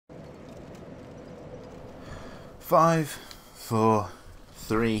5, 4,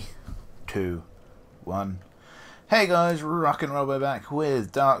 3, 2, 1. Hey guys, Rock and Robo back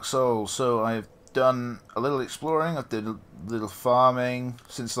with Dark Souls. So I've done a little exploring, I've done a little farming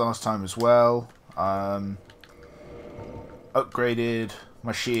since last time as well. Upgraded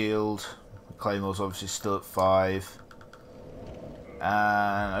my shield. The Claymore's obviously still at 5. And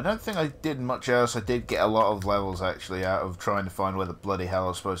I don't think I did much else. I did get a lot of levels actually out of trying to find where the bloody hell I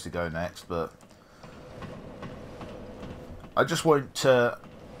was supposed to go next, but I just won't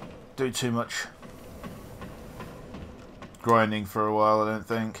do too much grinding for a while, I don't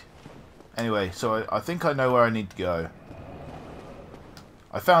think. Anyway, so I think I know where I need to go.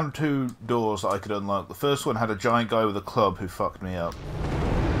 I found 2 doors that I could unlock. The first one had a giant guy with a club who fucked me up.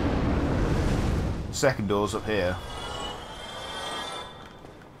 The second door's up here.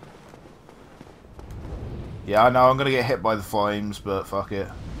 Yeah, I know I'm gonna get hit by the flames, but fuck it.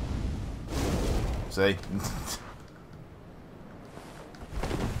 See?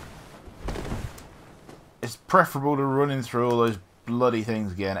 It's preferable to running through all those bloody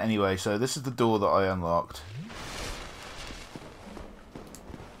things again. Anyway, so this is the door that I unlocked.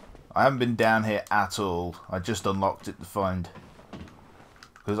 I haven't been down here at all. I just unlocked it to find...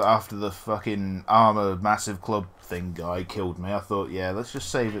 Because after the fucking armor massive club thing guy killed me, I thought, yeah, let's just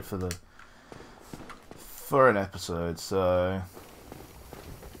save it for an episode, so...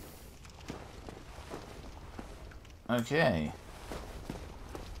 Okay.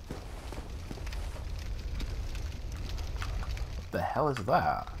 What the hell is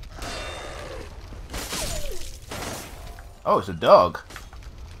that? Oh, it's a dog.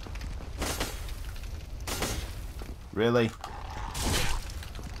 Really?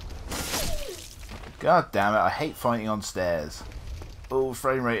 God damn it, I hate fighting on stairs. Oh,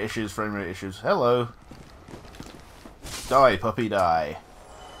 frame rate issues, frame rate issues. Hello. Die, puppy, die.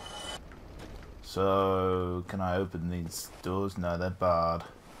 So, can I open these doors? No, they're barred.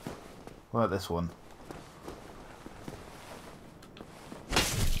 What about this one?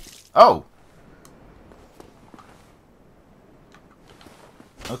 Oh!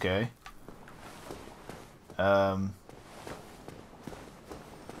 Okay. I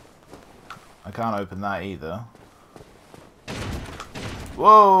can't open that either.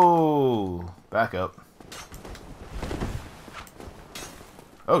 Whoa! Back up.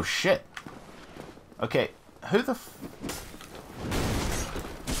 Oh shit! Okay, who the f...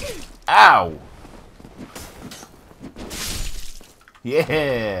 Ow!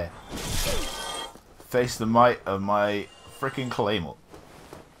 Yeah! Face the might of my freaking Claymore.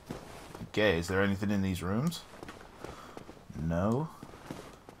 Okay, is there anything in these rooms? No.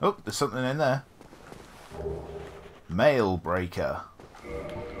 Oh, there's something in there. Mail breaker.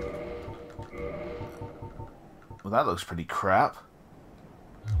 Well, that looks pretty crap.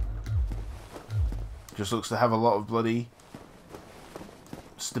 Just looks to have a lot of bloody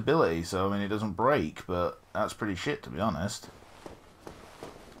stability, so I mean it doesn't break, but that's pretty shit to be honest.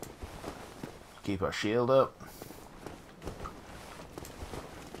 Keep our shield up.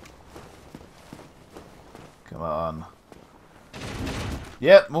 Come on.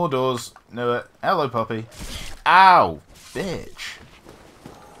 Yep, more doors. Knew it. Hello, puppy. Ow! Bitch.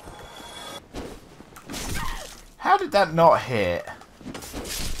 How did that not hit?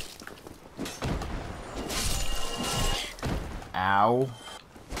 Ow.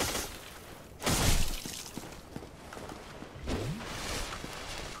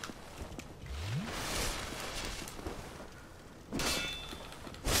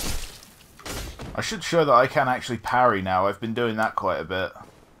 I should show that I can actually parry now. I've been doing that quite a bit.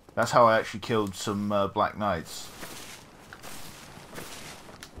 That's how I actually killed some Black Knights.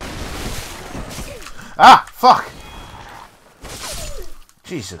 Ah! Fuck!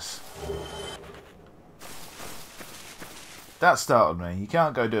 Jesus. That startled me. You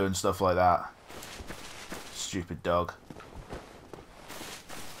can't go doing stuff like that. Stupid dog.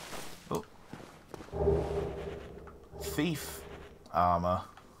 Oh. Thief armor.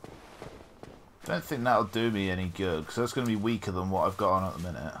 Don't think that'll do me any good, because that's going to be weaker than what I've got on at the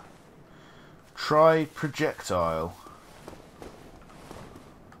minute. Try projectile.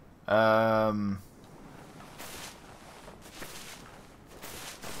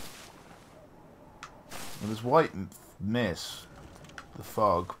 There's white mist, the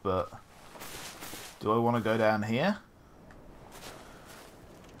fog, but do I want to go down here?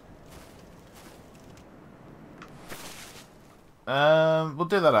 We'll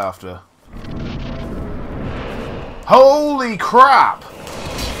do that after. Holy crap!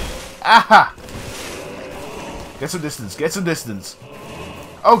 Aha! Get some distance, get some distance.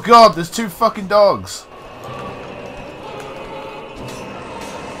 Oh god, there's 2 fucking dogs.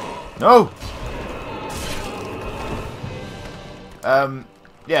 No!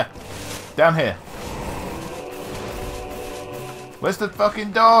 Yeah. Down here. Where's the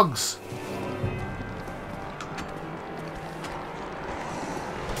fucking dogs?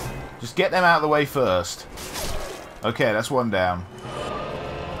 Just get them out of the way first. Okay, that's one down.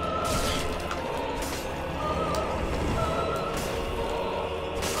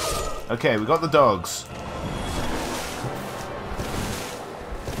 Okay, we got the dogs.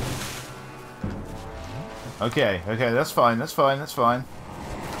 Okay, that's fine, that's fine, that's fine.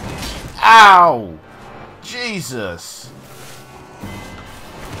 Ow! Jesus!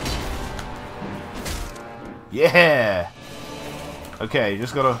 Yeah! Okay,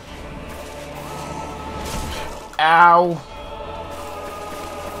 just gotta... Ow!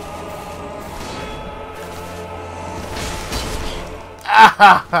 Ah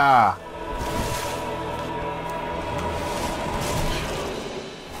ha ha!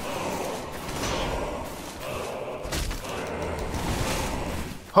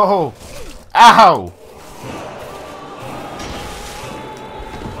 Oh! Ow!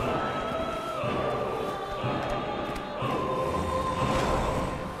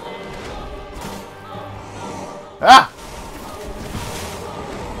 Ah!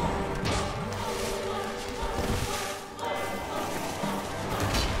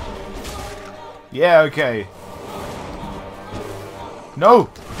 Yeah, okay. No!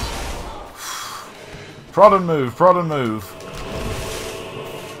 Prod and move, prod and move.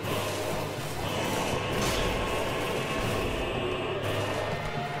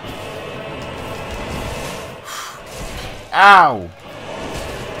 Ow!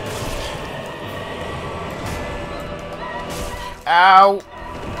 Ow!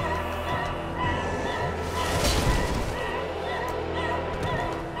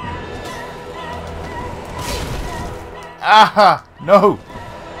 Ah! No!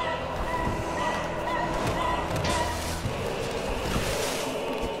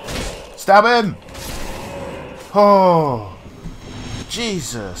 Stab him! Oh!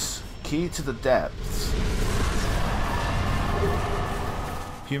 Jesus! Key to the depths.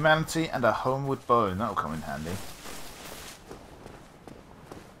 Humanity and a homeward bone. That'll come in handy.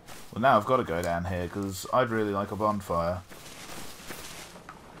 Well, now I've got to go down here, because I'd really like a bonfire.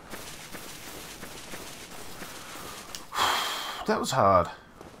 That was hard.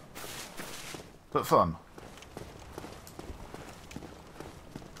 But fun.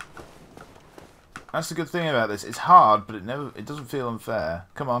 That's the good thing about this. It's hard, but it doesn't feel unfair.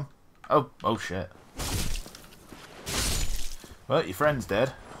 Come on. Oh shit. Well, your friend's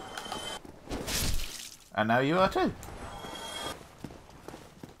dead. And now you are too.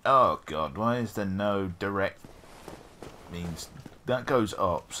 Oh god, why is there no direct means? That goes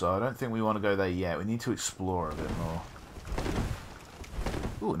up, so I don't think we want to go there yet. We need to explore a bit more.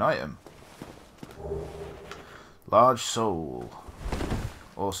 Ooh, an item. Large soul.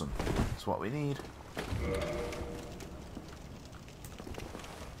 Awesome. That's what we need.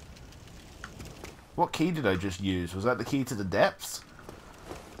 What key did I just use? Was that the key to the depths?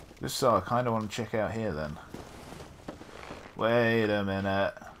 Just so I kind of want to check out here then. Wait a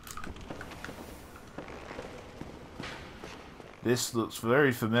minute. This looks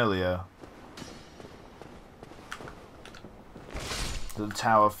very familiar. The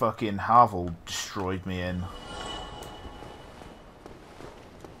tower fucking Havel destroyed me in.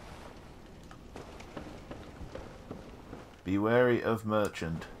 Be wary of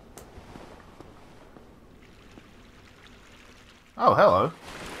merchant. Oh, hello.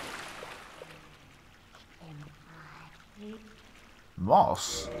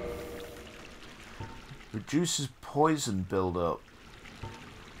 Moss? Reduces poison build-up.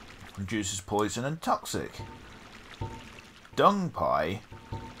 Reduces poison and toxic. Dung pie.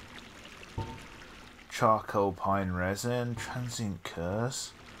 Charcoal pine resin. Transient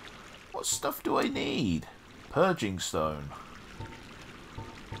curse. What stuff do I need? Purging stone.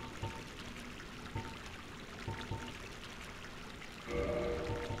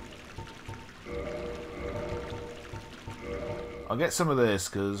 I'll get some of this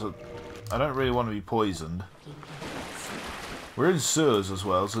because I don't really want to be poisoned. We're in sewers as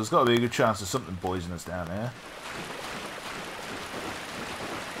well, so there's got to be a good chance there's something poisonous down here.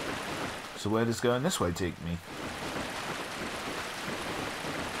 So where does going this way take me?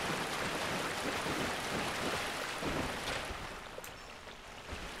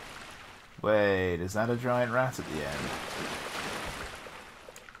 Wait, is that a giant rat at the end?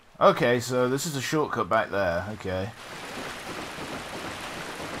 Okay, so this is a shortcut back there. Okay.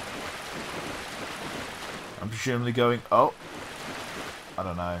 I'm presumably going... Oh! I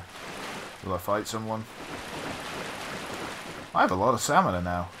don't know. Will I fight someone? I have a lot of stamina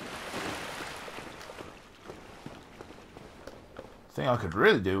now. thing I could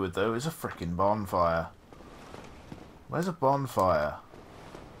really do with, though, is a frickin' bonfire. Where's a bonfire?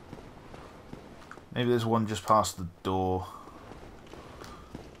 Maybe there's one just past the door.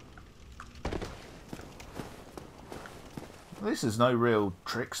 At least there's no real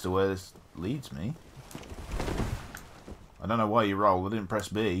tricks to where this leads me. I don't know why you roll. I didn't press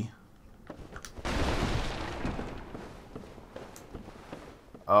B.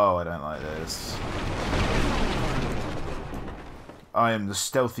 Oh, I don't like this. I am the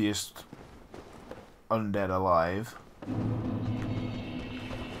stealthiest undead alive.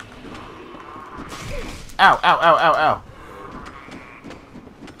 Ow, ow, ow, ow, ow.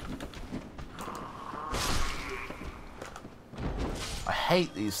 I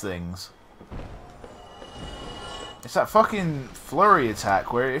hate these things. It's that fucking flurry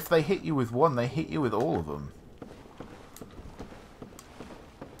attack where if they hit you with one, they hit you with all of them.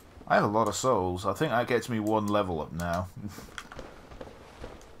 I have a lot of souls. I think that gets me one level up now.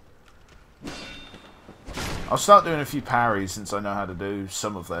 I'll start doing a few parries since I know how to do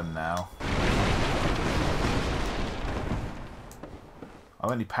some of them now. I've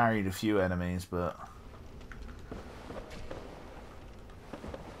only parried a few enemies, but...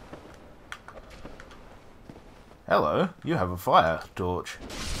 Hello, you have a fire torch.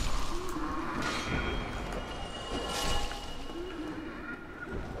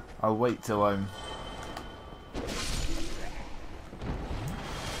 I'll wait till I'm...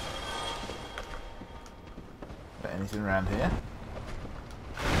 Got anything around here?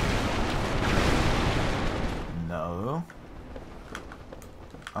 No.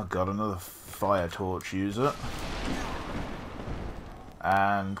 I've got another fire torch user.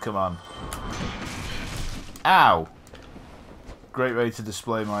 And come on. Ow! Great way to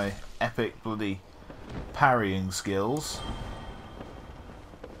display my epic bloody parrying skills.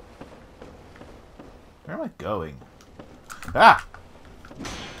 Where am I going? Ah!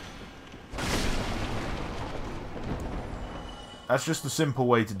 That's just a simple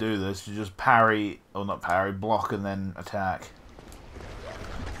way to do this. You just parry, or not parry, block and then attack.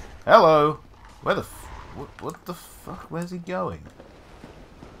 Hello! Where the what the fuck? Where's he going?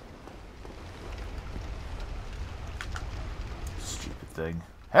 Stupid thing.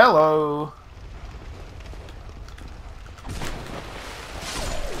 Hello!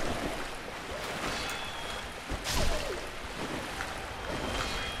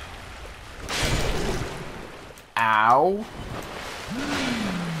 Ow!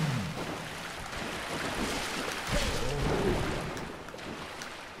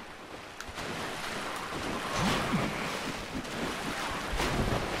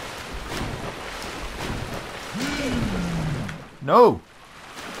 No!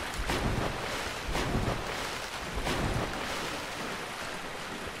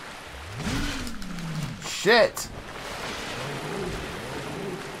 Shit!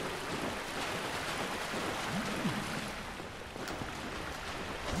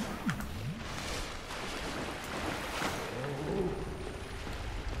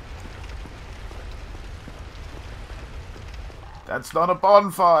 That's not a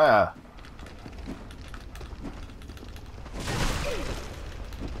bonfire!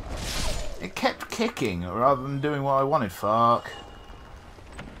 It kept kicking rather than doing what I wanted. Fuck.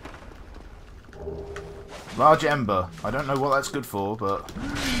 Large ember. I don't know what that's good for, but...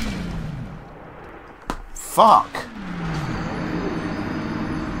 Fuck!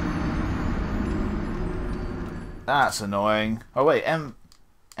 That's annoying. Oh wait,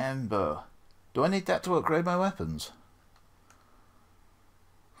 ember. Do I need that to upgrade my weapons?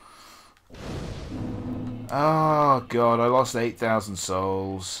 Oh god, I lost 8,000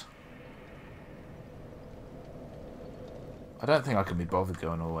 souls. I don't think I can be bothered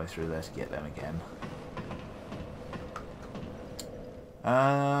going all the way through there to get them again.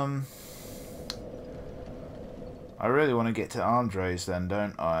 I really want to get to Andre's then,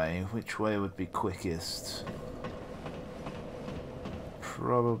 don't I? Which way would be quickest?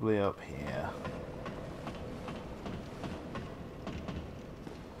 Probably up here.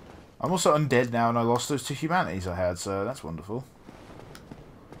 I'm also undead now and I lost those 2 humanities I had, so that's wonderful.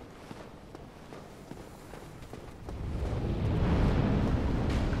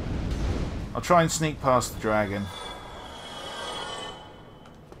 I'll try and sneak past the dragon.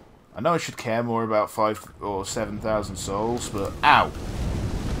 I know I should care more about 5 or 7,000 souls, but... Ow!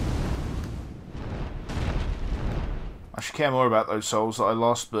 I should care more about those souls that I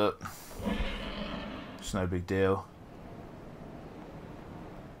lost, but... It's no big deal.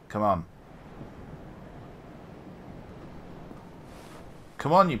 Come on.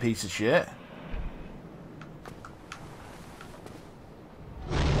 Come on, you piece of shit.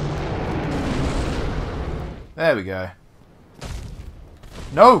 There we go.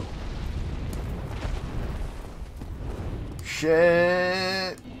 No!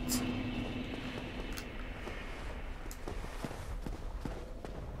 Shit!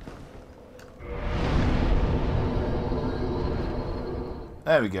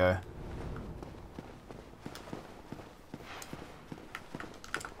 There we go.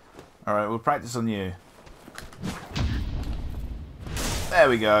 Alright, we'll practice on you. There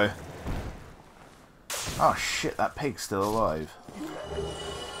we go. Oh shit, that pig's still alive.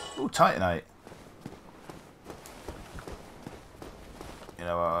 Ooh, Titanite. You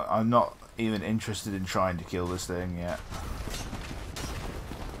know, I'm not even interested in trying to kill this thing yet.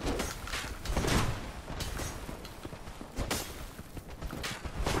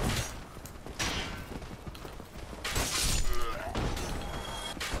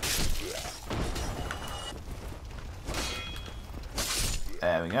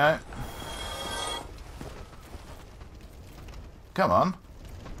 There we go. Come on.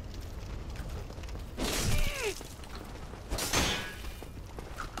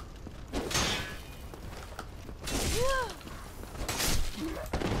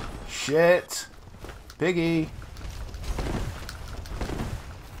 Shit. Piggy.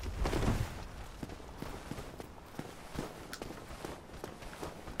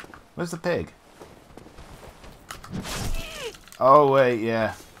 Where's the pig? Oh, wait,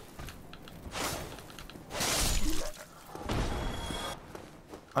 yeah.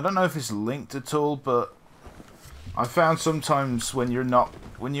 I don't know if it's linked at all, but I found sometimes when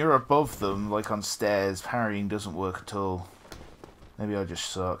you're above them, like on stairs, parrying doesn't work at all. Maybe I just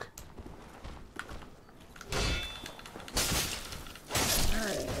suck.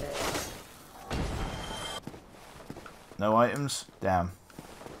 No items? Damn.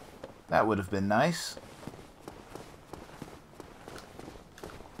 That would have been nice.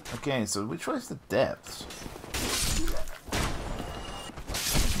 Okay, so which way is the depths?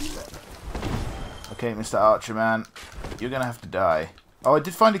 Okay, Mr. Archer Man, you're gonna have to die. Oh, I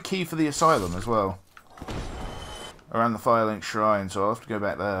did find a key for the asylum as well. Around the Firelink Shrine, so I'll have to go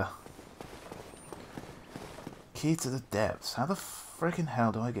back there. Key to the depths. How the freaking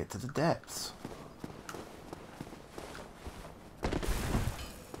hell do I get to the depths?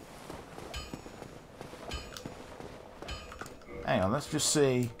 Hang on, let's just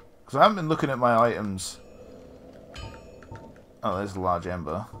see. Because I haven't been looking at my items. Oh, there's a large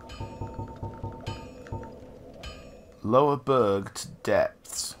ember. Lower berg to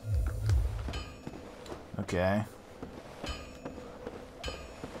depths. Okay.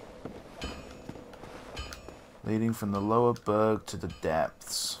 Leading from the lower berg to the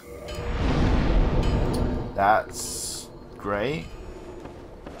depths. That's great.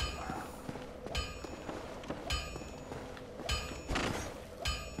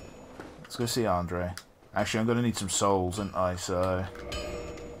 Let's go see Andre. Actually, I'm going to need some souls, aren't I? So,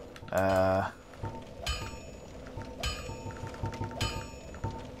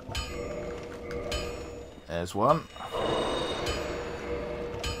 there's one.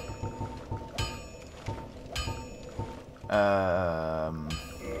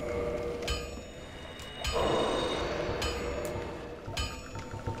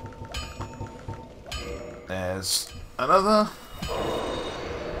 There's another.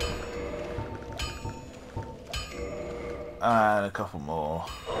 And a couple more.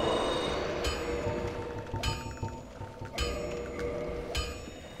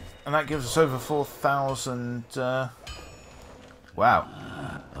 And that gives us over 4,000. Wow.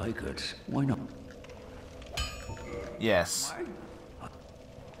 I could. Why not? Yes.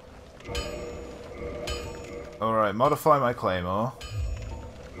 Alright, modify my claymore.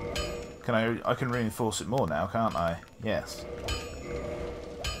 I can reinforce it more now, can't I? Yes.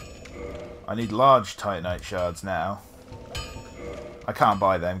 I need large Titanite shards now. I can't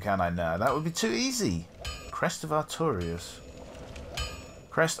buy them, can I? No, that would be too easy. Crest of Artorias.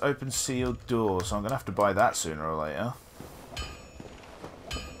 Crest opens sealed doors, so I'm going to have to buy that sooner or later.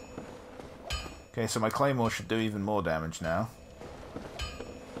 Okay, so my claymore should do even more damage now.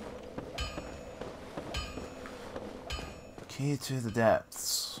 Key to the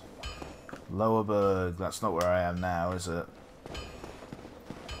depths. Lower berg. That's not where I am now, is it?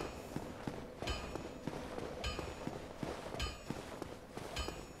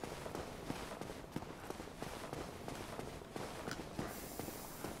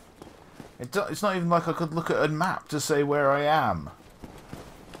 It's not even like I could look at a map to say where I am.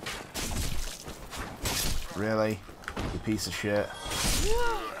 Really? You piece of shit.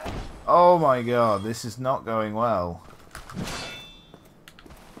 Oh my god, this is not going well.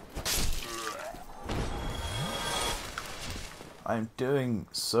 I'm doing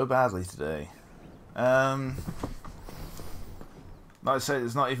so badly today. Like I said,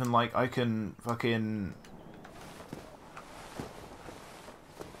 it's not even like I can fucking...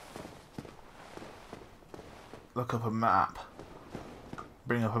 look up a map.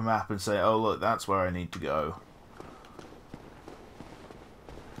 Bring up a map and say, oh look, that's where I need to go.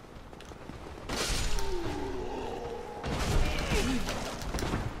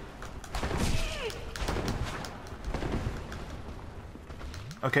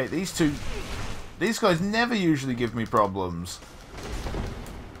 Okay, these guys never usually give me problems.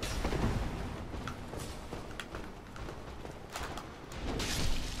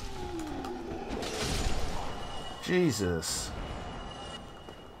 Jesus.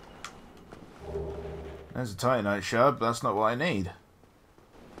 There's a Titanite shard, but that's not what I need.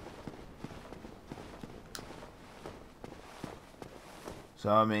 So,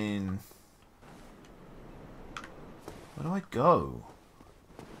 I mean... where do I go?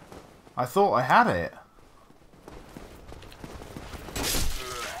 I thought I had it.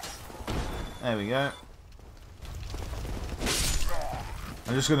 There we go.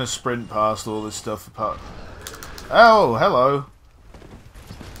 I'm just going to sprint past all this stuff apart. Oh, hello.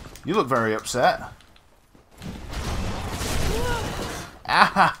 You look very upset.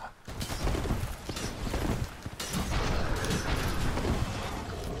 Ah!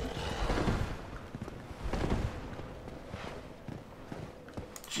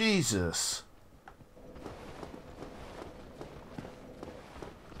 Jesus.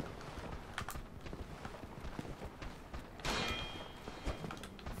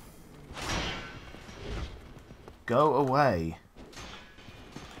 Go away.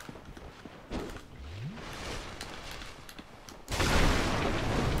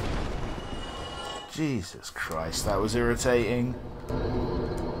 Jesus Christ, that was irritating.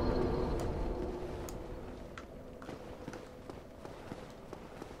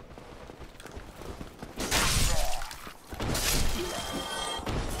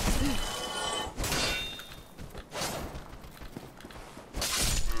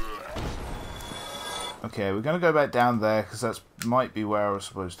 Okay, we're going to go back down there because that might be where I was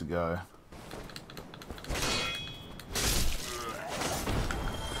supposed to go.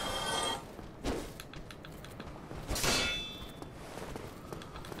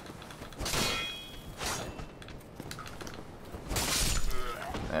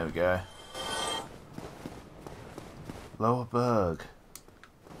 There we go. Lower Berg.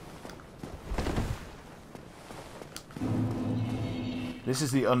 This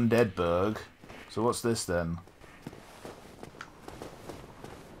is the Undead Berg. So what's this then?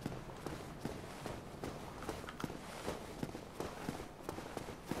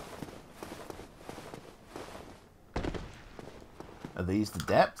 Are these the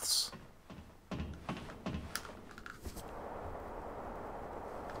depths?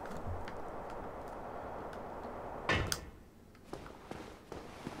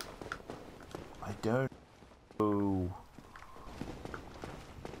 I don't know.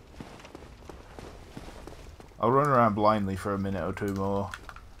 I'll run around blindly for a minute or two more.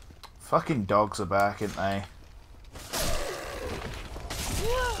 Fucking dogs are back, aren't they?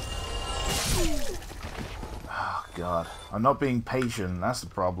 Oh god. I'm not being patient, that's the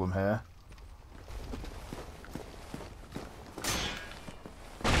problem here.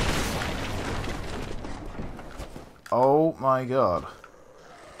 Oh my god.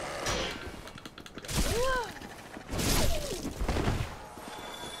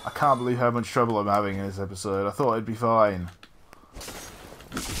 I can't believe how much trouble I'm having in this episode. I thought it'd be fine.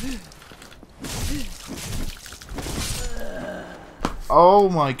 Oh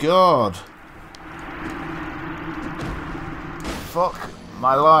my god. Fuck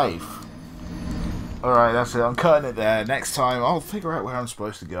my life. Alright, that's it. I'm cutting it there. Next time, I'll figure out where I'm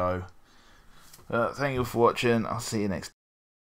supposed to go. Thank you for watching. I'll see you next time.